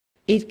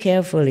eat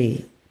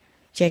carefully.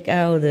 Check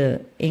out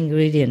the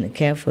ingredient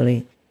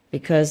carefully.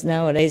 Because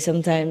nowadays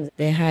sometimes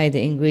they hide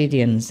the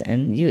ingredients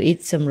and you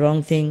eat some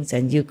wrong things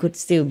and you could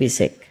still be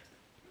sick.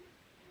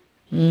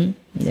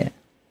 Yeah.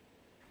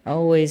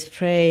 Always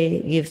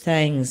pray, give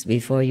thanks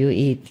before you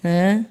eat.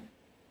 Huh?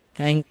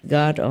 Thank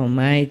God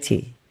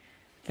Almighty.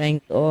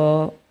 Thank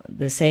all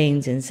the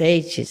saints and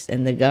sages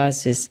and the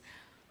goddesses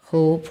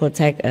who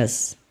protect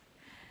us.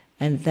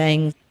 And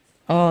thank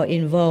all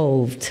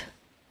involved,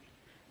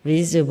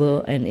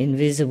 visible and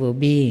invisible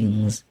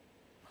beings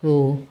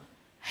who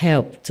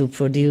help to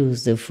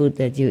produce the food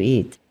that you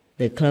eat,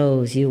 the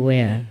clothes you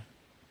wear,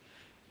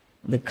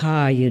 the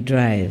car you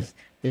drive,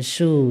 the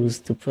shoes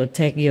to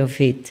protect your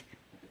feet.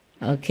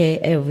 Okay,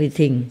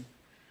 everything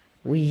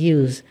we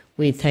use,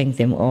 we thank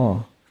them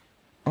all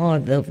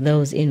of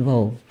those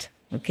involved,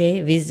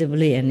 okay,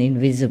 visibly and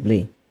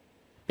invisibly.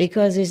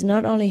 Because it's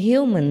not only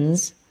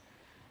humans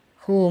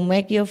who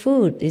make your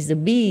food, it's the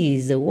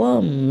bees, the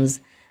worms,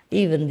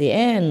 even the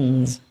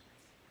ants.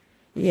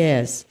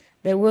 Yes,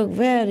 they work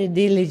very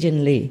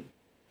diligently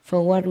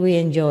for what we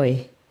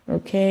enjoy,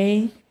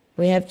 okay?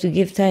 We have to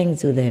give thanks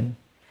to them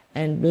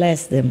and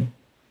bless them.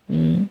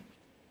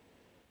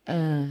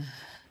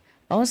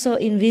 Also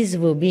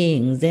invisible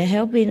beings, they're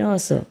helping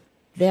also.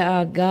 There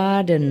are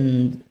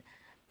garden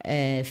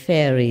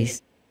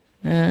fairies.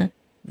 There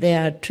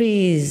are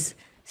trees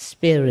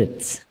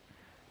spirits.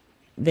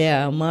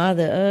 There are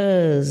Mother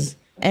Earth's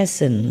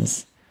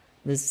essence,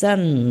 the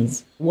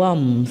sun's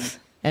warmth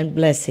and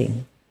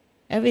blessing.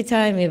 Every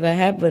time if I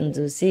happen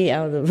to see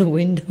out of the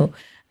window,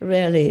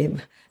 really,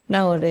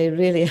 nowadays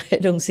really I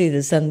don't see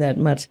the sun that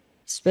much.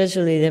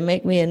 Especially they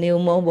make me a new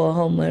mobile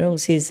home, I don't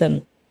see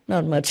sun,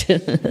 not much.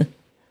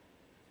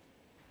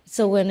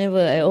 So whenever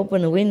I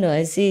open a window,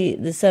 I see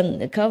the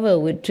sun covered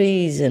with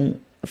trees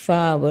and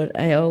far, but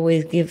I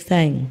always give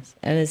thanks.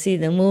 And I see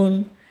the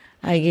moon,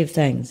 I give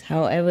thanks.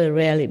 However,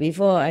 rarely.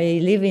 Before I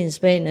live in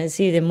Spain, I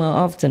see them more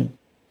often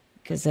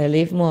because I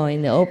live more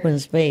in the open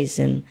space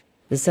and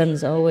the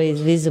sun's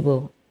always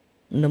visible,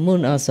 and the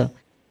moon also.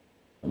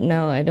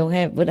 Now I don't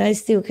have, but I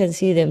still can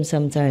see them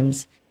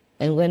sometimes.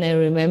 And when I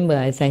remember,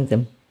 I thank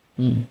them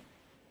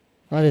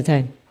all the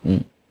time.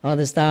 All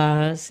the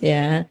stars,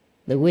 yeah,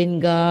 the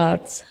wind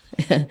gods,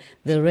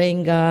 the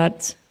rain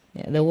gods,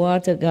 the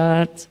water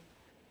gods,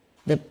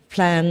 the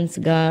plants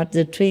gods,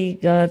 the tree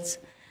gods.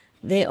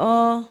 They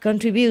all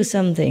contribute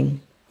something,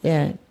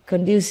 yeah,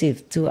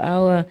 conducive to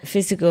our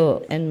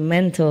physical and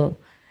mental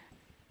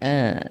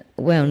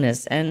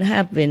wellness and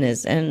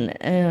happiness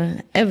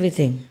and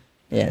everything,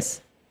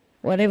 yes.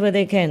 Whatever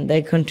they can,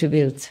 they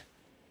contribute.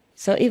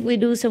 So if we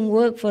do some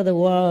work for the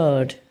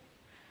world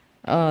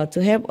or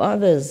to help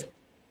others,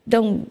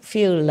 don't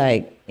feel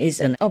like it's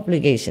an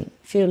obligation.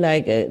 Feel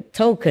like a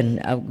token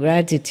of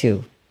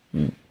gratitude.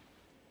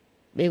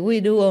 We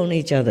do own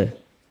each other.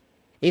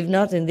 If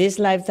not in this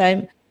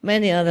lifetime,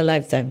 many other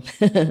lifetimes.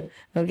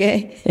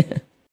 Okay?